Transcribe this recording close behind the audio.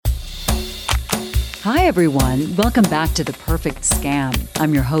Hi, everyone. Welcome back to The Perfect Scam.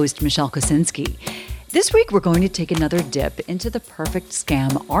 I'm your host, Michelle Kosinski. This week, we're going to take another dip into the Perfect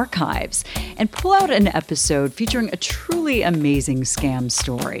Scam archives and pull out an episode featuring a truly amazing scam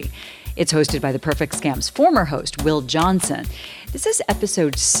story. It's hosted by The Perfect Scam's former host, Will Johnson. This is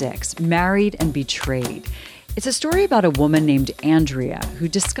episode 6, Married and Betrayed. It's a story about a woman named Andrea who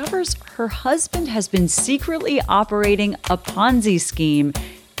discovers her husband has been secretly operating a Ponzi scheme.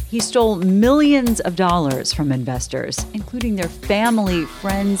 He stole millions of dollars from investors, including their family,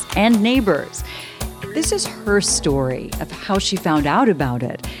 friends, and neighbors. This is her story of how she found out about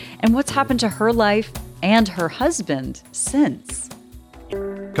it and what's happened to her life and her husband since.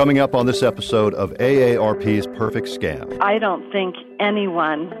 Coming up on this episode of AARP's Perfect Scam. I don't think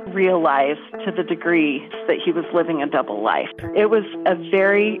anyone realized to the degree that he was living a double life. It was a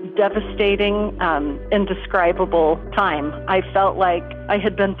very devastating, indescribable time. I felt like I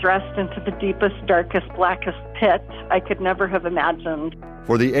had been thrust into the deepest, darkest, blackest pit I could never have imagined.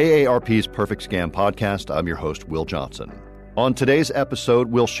 For the AARP's Perfect Scam podcast, I'm your host, Will Johnson. On today's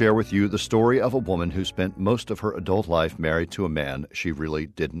episode, we'll share with you the story of a woman who spent most of her adult life married to a man she really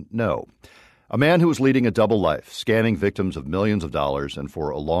didn't know. A man who was leading a double life, scamming victims of millions of dollars and for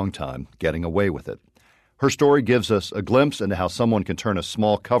a long time getting away with it. Her story gives us a glimpse into how someone can turn a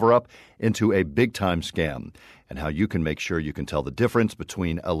small cover-up into a big-time scam and how you can make sure you can tell the difference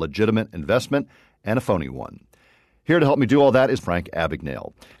between a legitimate investment and a phony one. Here to help me do all that is Frank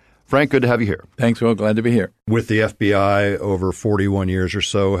Abagnale. Frank, good to have you here. Thanks, Will. Glad to be here. With the FBI over 41 years or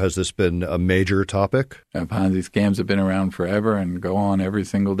so, has this been a major topic? Ponzi scams have been around forever and go on every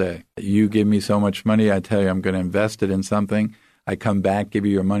single day. You give me so much money, I tell you I'm going to invest it in something. I come back, give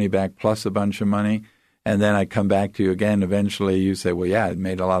you your money back plus a bunch of money, and then I come back to you again. Eventually you say, well, yeah, I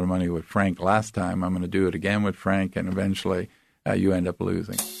made a lot of money with Frank last time. I'm going to do it again with Frank, and eventually you end up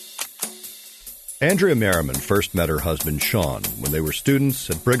losing. Andrea Merriman first met her husband, Sean, when they were students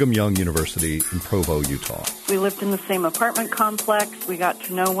at Brigham Young University in Provo, Utah. We lived in the same apartment complex. We got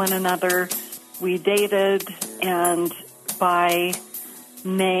to know one another. We dated, and by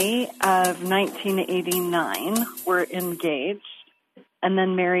May of 1989, we're engaged and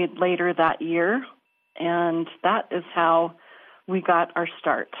then married later that year. And that is how we got our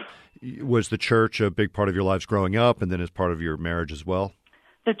start. Was the church a big part of your lives growing up and then as part of your marriage as well?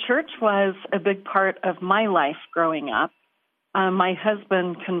 The church was a big part of my life growing up. My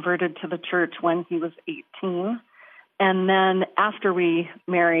husband converted to the church when he was 18. And then after we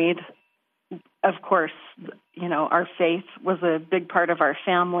married, of course, our faith was a big part of our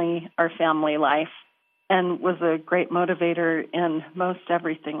family life, and was a great motivator in most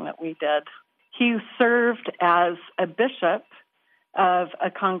everything that we did. He served as a bishop of a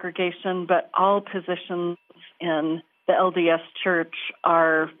congregation, but all positions in the LDS church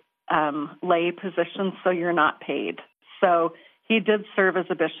are lay positions, so you're not paid. So he did serve as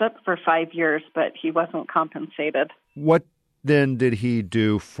a bishop for 5 years, but he wasn't compensated. What then did he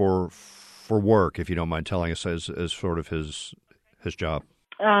do for work, if you don't mind telling us, as sort of his job?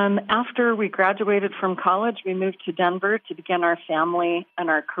 After we graduated from college, we moved to Denver to begin our family and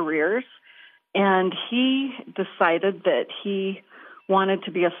our careers. And he decided that he wanted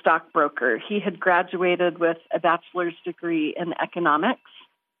to be a stockbroker. He had graduated with a bachelor's degree in economics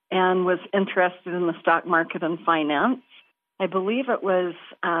and was interested in the stock market and finance. I believe it was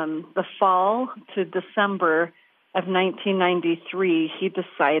the fall to December of 1993, he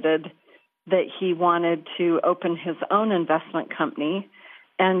decided that he wanted to open his own investment company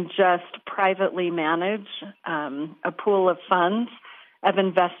and just privately manage a pool of funds of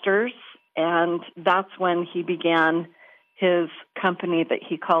investors. And that's when he began his company that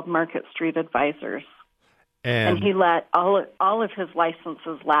he called Market Street Advisors. And he let all of his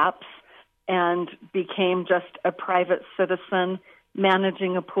licenses lapse and became just a private citizen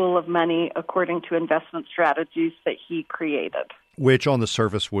managing a pool of money according to investment strategies that he created. Which on the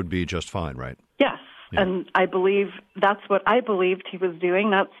surface would be just fine, right? Yes. Yeah. And I believe that's what I believed he was doing.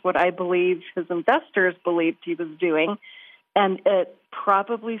 That's what I believe his investors believed he was doing. And it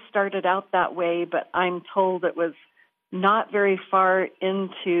probably started out that way, but I'm told it was not very far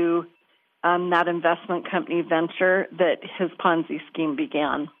into that investment company venture that his Ponzi scheme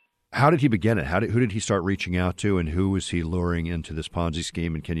began. How did he begin it? Who did he start reaching out to, and who was he luring into this Ponzi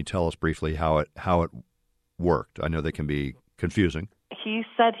scheme? And can you tell us briefly how it worked? I know they can be confusing. He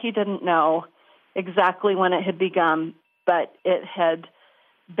said he didn't know exactly when it had begun, but it had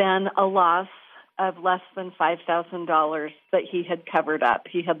been a loss of less than $5,000 that he had covered up.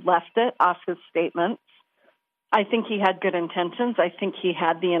 He had left it off his statements. I think he had good intentions. I think he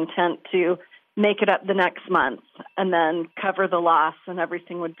had the intent to make it up the next month and then cover the loss and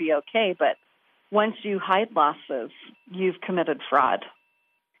everything would be okay. But once you hide losses, you've committed fraud.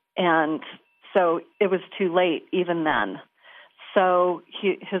 And so it was too late even then. So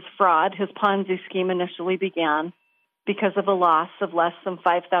his fraud, his Ponzi scheme initially began because of a loss of less than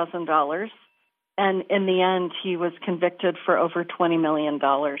 $5,000. And in the end, he was convicted for over $20 million.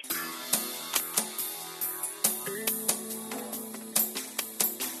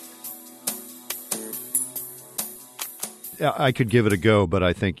 I could give it a go, but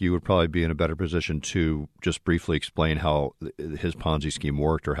I think you would probably be in a better position to just briefly explain how his Ponzi scheme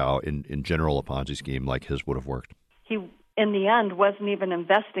worked, or how, in general, a Ponzi scheme like his would have worked. He, in the end, wasn't even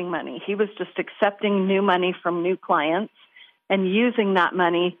investing money. He was just accepting new money from new clients and using that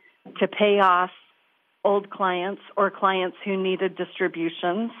money to pay off old clients or clients who needed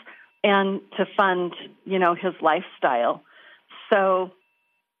distributions and to fund, his lifestyle. So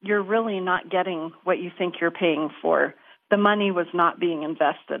you're really not getting what you think you're paying for. The money was not being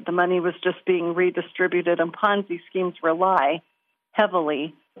invested. The money was just being redistributed, and Ponzi schemes rely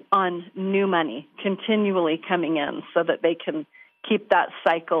heavily on new money continually coming in so that they can keep that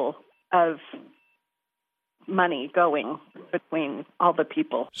cycle of money going between all the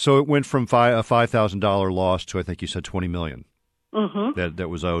people. So it went from a $5,000 loss to, I think you said, $20 million. Mm-hmm. That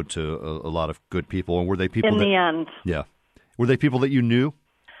was owed to a lot of good people. And were they people in the end? Yeah. Were they people that you knew?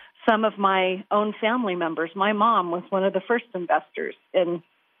 Some of my own family members. My mom was one of the first investors in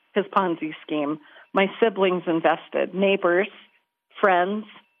his Ponzi scheme. My siblings invested, neighbors, friends,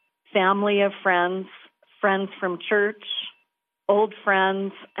 family of friends, friends from church, old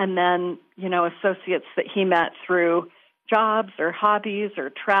friends, and then, associates that he met through jobs or hobbies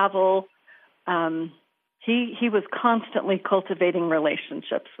or travel. He was constantly cultivating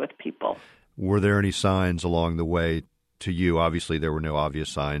relationships with people. Were there any signs along the way to you? Obviously, there were no obvious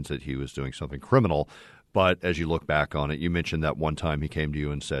signs that he was doing something criminal, but as you look back on it, you mentioned that one time he came to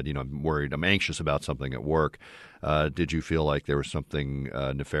you and said, I'm worried, I'm anxious about something at work. Did you feel like there was something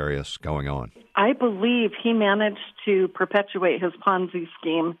nefarious going on? I believe he managed to perpetuate his Ponzi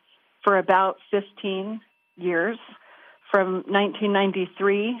scheme for about 15 years, from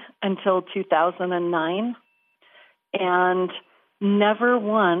 1993 until 2009, and never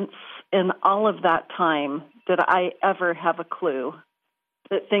once in all of that time did I ever have a clue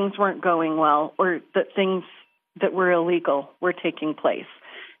that things weren't going well or that things that were illegal were taking place.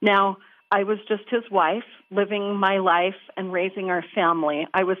 Now, I was just his wife, living my life and raising our family.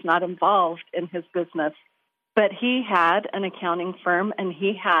 I was not involved in his business, but he had an accounting firm and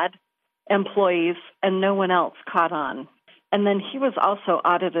he had employees, and no one else caught on. And then he was also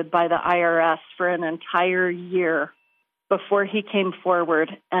audited by the IRS for an entire year before he came forward,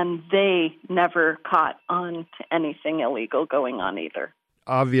 and they never caught on to anything illegal going on either.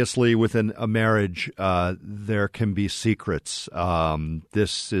 Obviously, within a marriage, there can be secrets.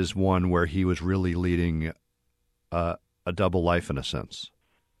 This is one where he was really leading a double life in a sense.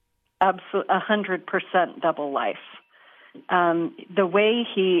 Absolutely, 100% double life. The way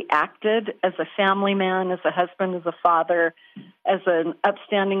he acted as a family man, as a husband, as a father, as an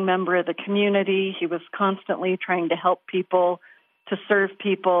upstanding member of the community, he was constantly trying to help people, to serve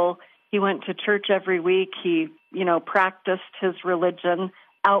people. He went to church every week. He, practiced his religion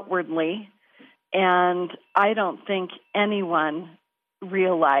outwardly. And I don't think anyone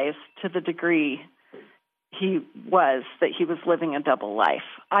realized to the degree that he was living a double life.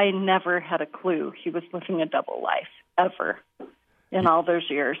 I never had a clue he was living a double life, ever, in all those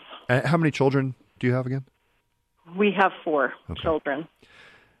years. How many children do you have again? We have 4 children.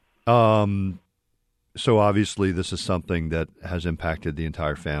 So obviously this is something that has impacted the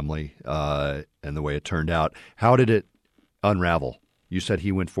entire family and the way it turned out. How did it unravel? You said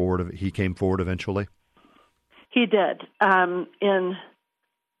he came forward eventually? He did.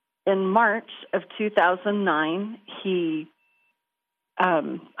 In March of 2009, he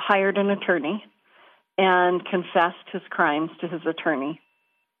hired an attorney and confessed his crimes to his attorney.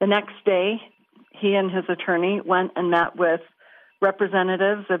 The next day, he and his attorney went and met with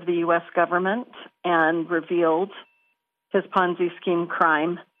representatives of the U.S. government and revealed his Ponzi scheme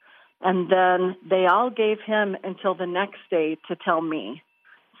crime. And then they all gave him until the next day to tell me.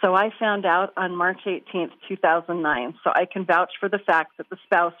 So I found out on March 18th, 2009. So I can vouch for the fact that the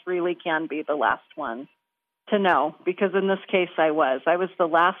spouse really can be the last one to know, because in this case I was the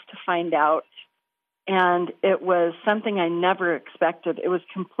last to find out. And it was something I never expected. It was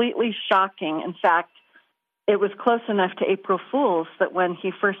completely shocking. In fact, it was close enough to April Fool's that when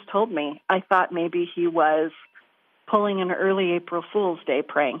he first told me, I thought maybe he was pulling an early April Fool's Day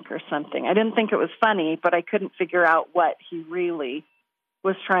prank or something. I didn't think it was funny, but I couldn't figure out what he really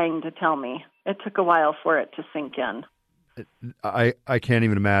was trying to tell me. It took a while for it to sink in. I can't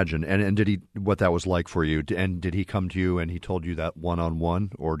even imagine. And did he, what that was like for you? And did he come to you and he told you that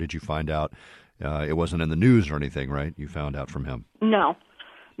one-on-one, or did you find out it wasn't in the news or anything, right? You found out from him. No,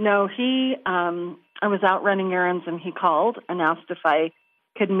 he, I was out running errands and he called and asked if I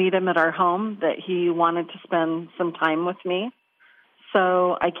could meet him at our home, that he wanted to spend some time with me.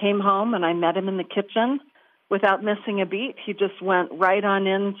 So I came home and I met him in the kitchen without missing a beat. He just went right on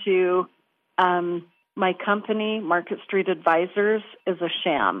into my company, Market Street Advisors, is a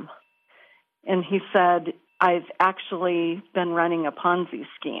sham. And he said, I've actually been running a Ponzi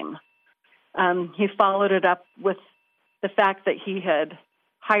scheme. He followed it up with the fact that he had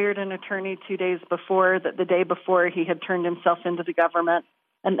hired an attorney 2 days before, that the day before he had turned himself into the government,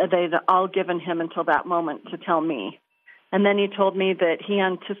 and they'd all given him until that moment to tell me. And then he told me that he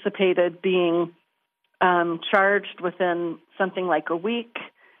anticipated being charged within something like a week,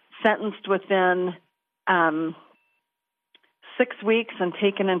 sentenced within 6 weeks, and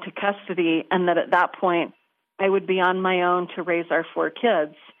taken into custody, and that at that point I would be on my own to raise our 4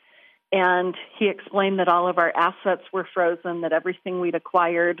 kids. And he explained that all of our assets were frozen, that everything we'd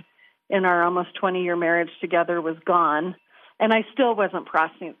acquired in our almost 20-year marriage together was gone. And I still wasn't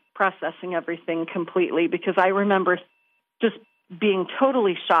processing everything completely, because I remember just being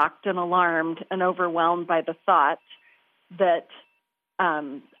totally shocked and alarmed and overwhelmed by the thought that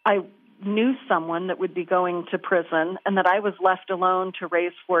I knew someone that would be going to prison and that I was left alone to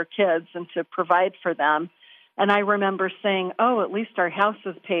raise 4 kids and to provide for them. And I remember saying, oh, at least our house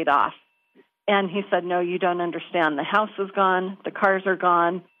is paid off. And he said, no, you don't understand. The house is gone. The cars are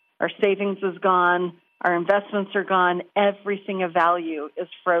gone. Our savings is gone. Our investments are gone. Everything of value is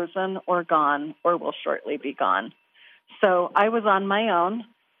frozen or gone or will shortly be gone. So I was on my own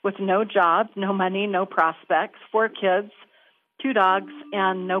with no job, no money, no prospects, 4 kids, 2 dogs,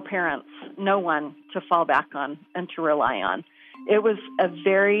 and no parents, no one to fall back on and to rely on. It was a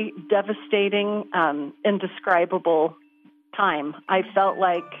very devastating, indescribable time. I felt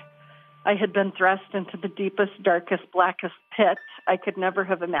like I had been thrust into the deepest, darkest, blackest pit I could never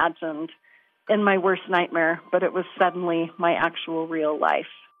have imagined in my worst nightmare, but it was suddenly my actual real life.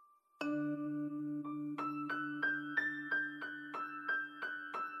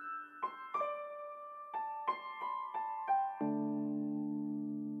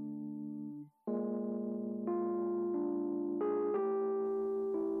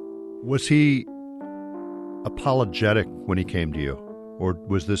 Was he apologetic when he came to you, or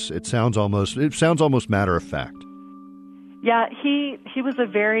was this? It sounds almost matter of fact. Yeah, he was a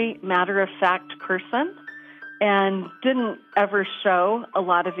very matter of fact person, and didn't ever show a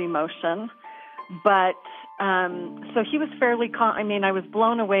lot of emotion. But so he was fairly calm. I mean, I was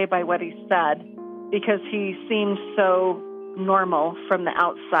blown away by what he said, because he seemed so normal from the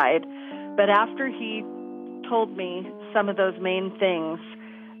outside. But after he told me some of those main things,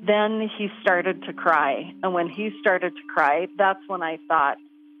 then he started to cry. And when he started to cry, that's when I thought,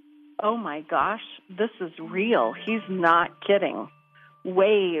 oh my gosh, this is real. He's not kidding.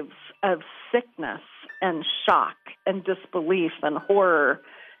 Waves of sickness and shock and disbelief and horror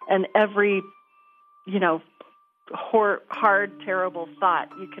and every, hard, terrible thought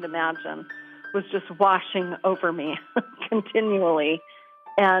you can imagine was just washing over me continually.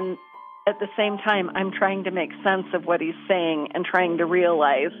 And at the same time, I'm trying to make sense of what he's saying and trying to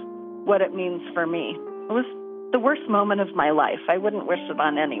realize what it means for me. It was the worst moment of my life. I wouldn't wish it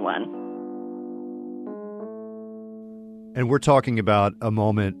on anyone. And we're talking about a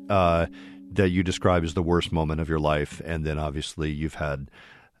moment that you describe as the worst moment of your life. And then obviously you've had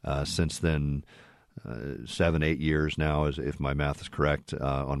since then 7, 8 years now, as if my math is correct,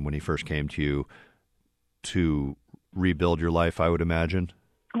 on when he first came to you to rebuild your life, I would imagine.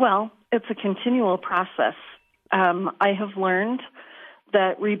 Well, it's a continual process. I have learned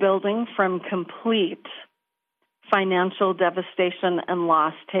that rebuilding from complete financial devastation and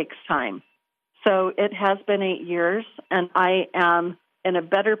loss takes time. So it has been 8 years, and I am in a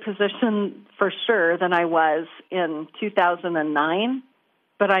better position for sure than I was in 2009,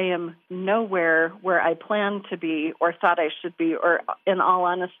 but I am nowhere where I planned to be or thought I should be, or in all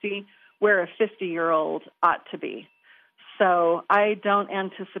honesty, where a 50-year-old ought to be. So I don't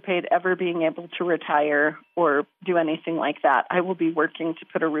anticipate ever being able to retire or do anything like that. I will be working to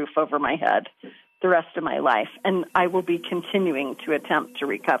put a roof over my head the rest of my life, and I will be continuing to attempt to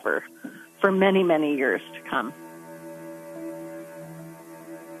recover for many, many years to come.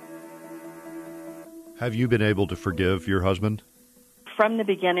 Have you been able to forgive your husband? From the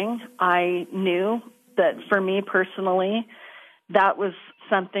beginning, I knew that for me personally, that was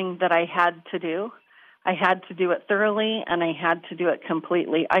something that I had to do. I had to do it thoroughly, and I had to do it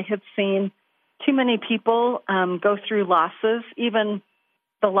completely. I had seen too many people go through losses, even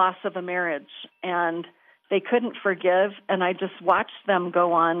the loss of a marriage, and they couldn't forgive, and I just watched them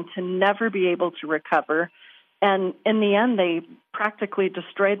go on to never be able to recover. And in the end, they practically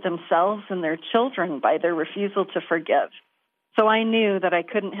destroyed themselves and their children by their refusal to forgive. So I knew that I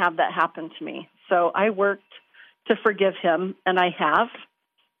couldn't have that happen to me. So I worked to forgive him, and I have.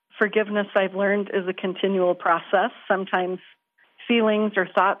 Forgiveness, I've learned, is a continual process. Sometimes feelings or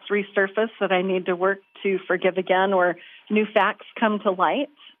thoughts resurface that I need to work to forgive again, or new facts come to light,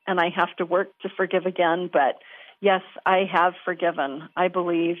 and I have to work to forgive again. But yes, I have forgiven. I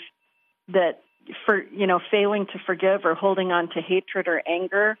believe that failing to forgive or holding on to hatred or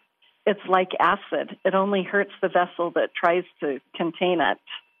anger, it's like acid. It only hurts the vessel that tries to contain it.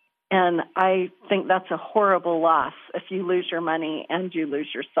 And I think that's a horrible loss if you lose your money and you lose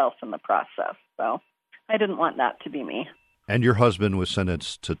yourself in the process. So I didn't want that to be me. And your husband was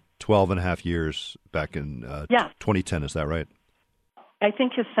sentenced to 12 and a half years back in 2010, is that right? I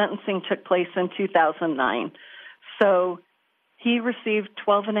think his sentencing took place in 2009. So he received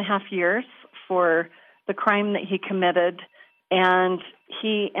 12 and a half years for the crime that he committed, and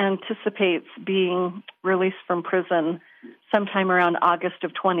he anticipates being released from prison sometime around August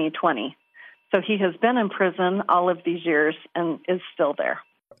of 2020. So he has been in prison all of these years and is still there.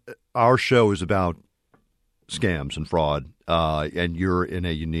 Our show is about scams and fraud, and you're in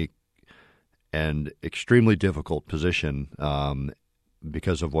a unique and extremely difficult position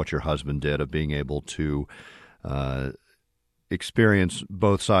because of what your husband did, of being able to experience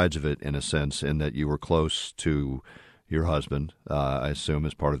both sides of it, in a sense, in that you were close to your husband, I assume,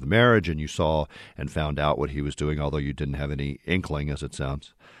 as part of the marriage, and you saw and found out what he was doing, although you didn't have any inkling, as it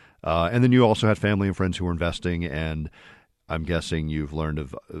sounds. And then you also had family and friends who were investing, and I'm guessing you've learned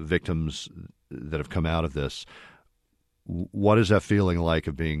of victims that have come out of this. What is that feeling like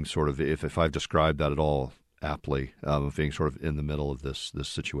of being sort of, if I've described that at all aptly, of being sort of in the middle of this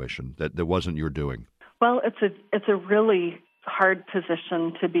situation that wasn't your doing? Well, it's a really hard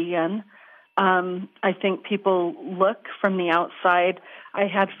position to be in. I think people look from the outside. I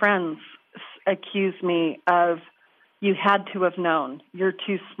had friends accuse me of, you had to have known. You're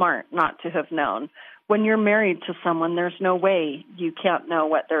too smart not to have known. When you're married to someone, there's no way you can't know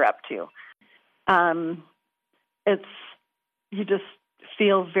what they're up to. You just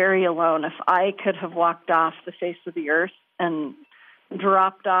feel very alone. If I could have walked off the face of the earth and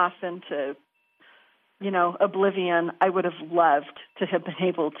dropped off into, oblivion, I would have loved to have been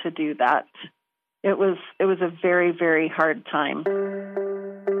able to do that. It was a very, very hard time.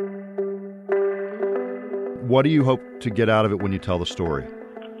 What do you hope to get out of it when you tell the story?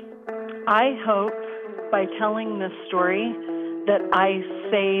 I hope by telling this story that I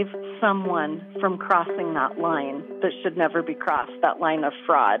save someone from crossing that line that should never be crossed, that line of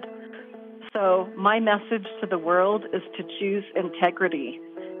fraud. So my message to the world is to choose integrity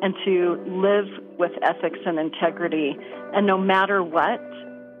and to live with ethics and integrity. And no matter what,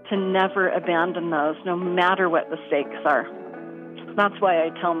 to never abandon those, no matter what the stakes are. That's why I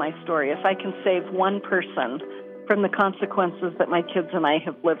tell my story. If I can save one person from the consequences that my kids and I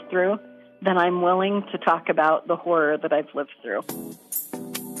have lived through, then I'm willing to talk about the horror that I've lived through.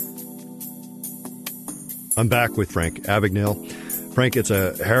 I'm back with Frank Abagnale. Frank, it's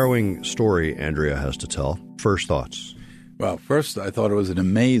a harrowing story Andrea has to tell. First thoughts? Well, first, I thought it was an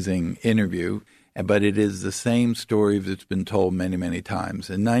amazing interview, but it is the same story that's been told many, many times.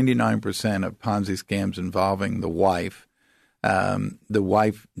 And 99% of Ponzi scams involving the wife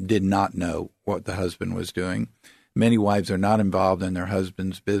did not know what the husband was doing. Many wives are not involved in their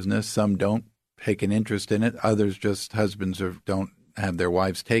husband's business. Some don't take an interest in it. Others, just husbands don't have their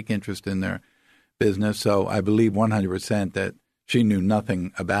wives take interest in their business. So I believe 100% that she knew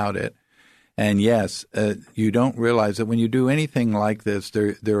nothing about it. And yes, you don't realize that when you do anything like this,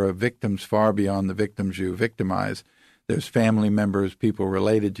 there are victims far beyond the victims you victimize. There's family members, people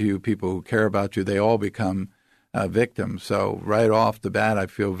related to you, people who care about you. They all become victims. So right off the bat, I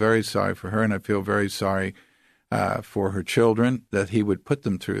feel very sorry for her, and I feel very sorry for her children that he would put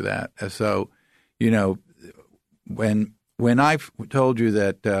them through that. So, when I told you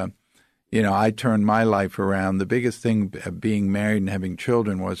that, I turned my life around, the biggest thing being married and having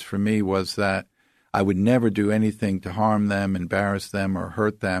children was that I would never do anything to harm them, embarrass them, or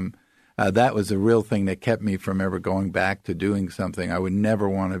hurt them. That was the real thing that kept me from ever going back to doing something. I would never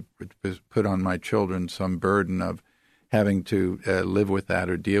want to put on my children some burden of having to live with that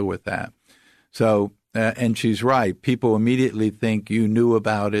or deal with that. So, and she's right. People immediately think you knew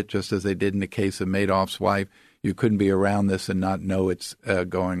about it, just as they did in the case of Madoff's wife. You couldn't be around this and not know it's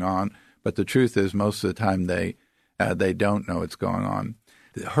going on. But the truth is, most of the time they don't know it's going on.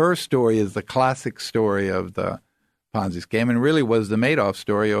 Her story is the classic story of the Ponzi scam, and really was the Madoff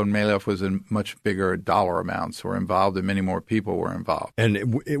story. And Madoff was in much bigger dollar amounts were involved, and many more people were involved.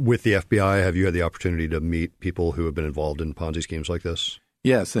 And with the FBI, have you had the opportunity to meet people who have been involved in Ponzi schemes like this?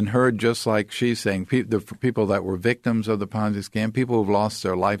 Yes, and heard, just like she's saying, the people that were victims of the Ponzi scam, people who've lost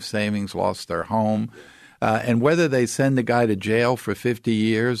their life savings, lost their home, and whether they send the guy to jail for 50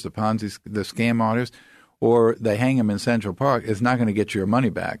 years, the scam artist, or they hang him in Central Park, it's not going to get your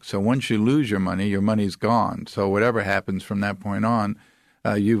money back. So once you lose your money's gone. So whatever happens from that point on,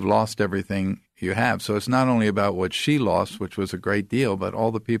 you've lost everything you have. So it's not only about what she lost, which was a great deal, but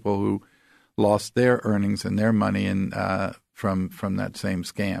all the people who lost their earnings and their money and from that same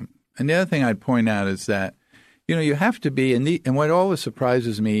scam. And the other thing I'd point out is that, you have to be, and what always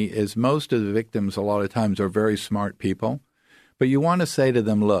surprises me is most of the victims a lot of times are very smart people, but you want to say to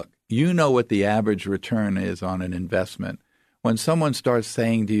them, look, you know what the average return is on an investment. When someone starts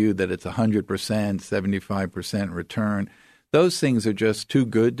saying to you that it's 100%, 75% return, those things are just too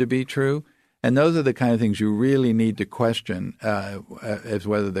good to be true. And those are the kind of things you really need to question as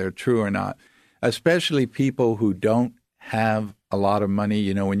whether they're true or not, especially people who don't have a lot of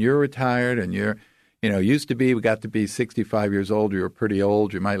money. When you're retired and we got to be 65 years old, you were pretty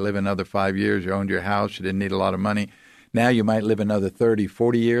old. You might live another 5 years. You owned your house. You didn't need a lot of money. Now you might live another 30,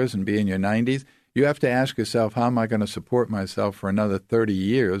 40 years and be in your 90s. You have to ask yourself, how am I going to support myself for another 30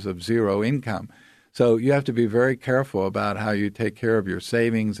 years of zero income? So you have to be very careful about how you take care of your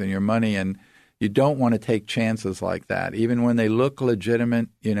savings and your money, and you don't want to take chances like that. Even when they look legitimate,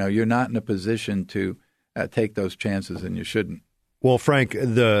 you're not in a position to take those chances, and you shouldn't. Well, Frank,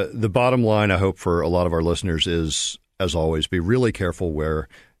 the bottom line, I hope, for a lot of our listeners is, as always, be really careful where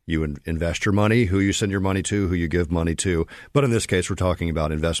you invest your money, who you send your money to, who you give money to. But in this case, we're talking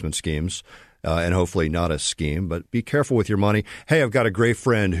about investment schemes, and hopefully not a scheme. But be careful with your money. Hey, I've got a great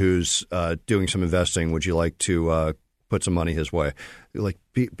friend who's doing some investing. Would you like to put some money his way?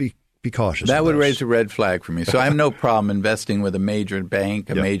 Be cautious. That would raise a red flag for me. So I have no problem investing with a major bank,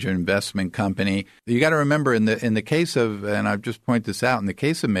 a major investment company. You got to remember, in the case of, and I've just pointed this out, in the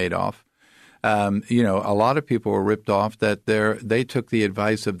case of Madoff, a lot of people were ripped off that they took the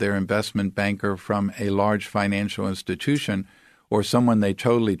advice of their investment banker from a large financial institution or someone they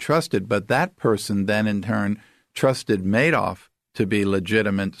totally trusted. But that person then in turn trusted Madoff to be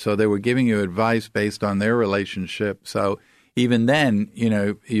legitimate. So they were giving you advice based on their relationship. So even then,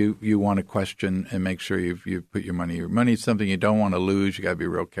 you want to question and make sure you put your money. Your money is something you don't want to lose. You got to be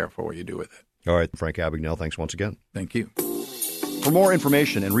real careful what you do with it. All right. Frank Abagnale, thanks once again. Thank you. For more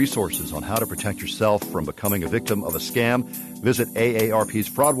information and resources on how to protect yourself from becoming a victim of a scam, visit AARP's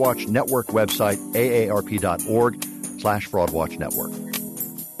Fraud Watch Network website, aarp.org/Fraud Watch Network.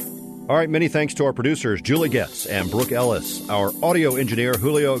 All right, many thanks to our producers, Julie Getz and Brooke Ellis, our audio engineer,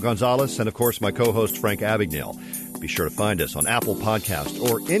 Julio Gonzalez, and, of course, my co-host, Frank Abagnale. Be sure to find us on Apple Podcasts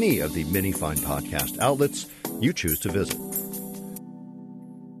or any of the many fine podcast outlets you choose to visit.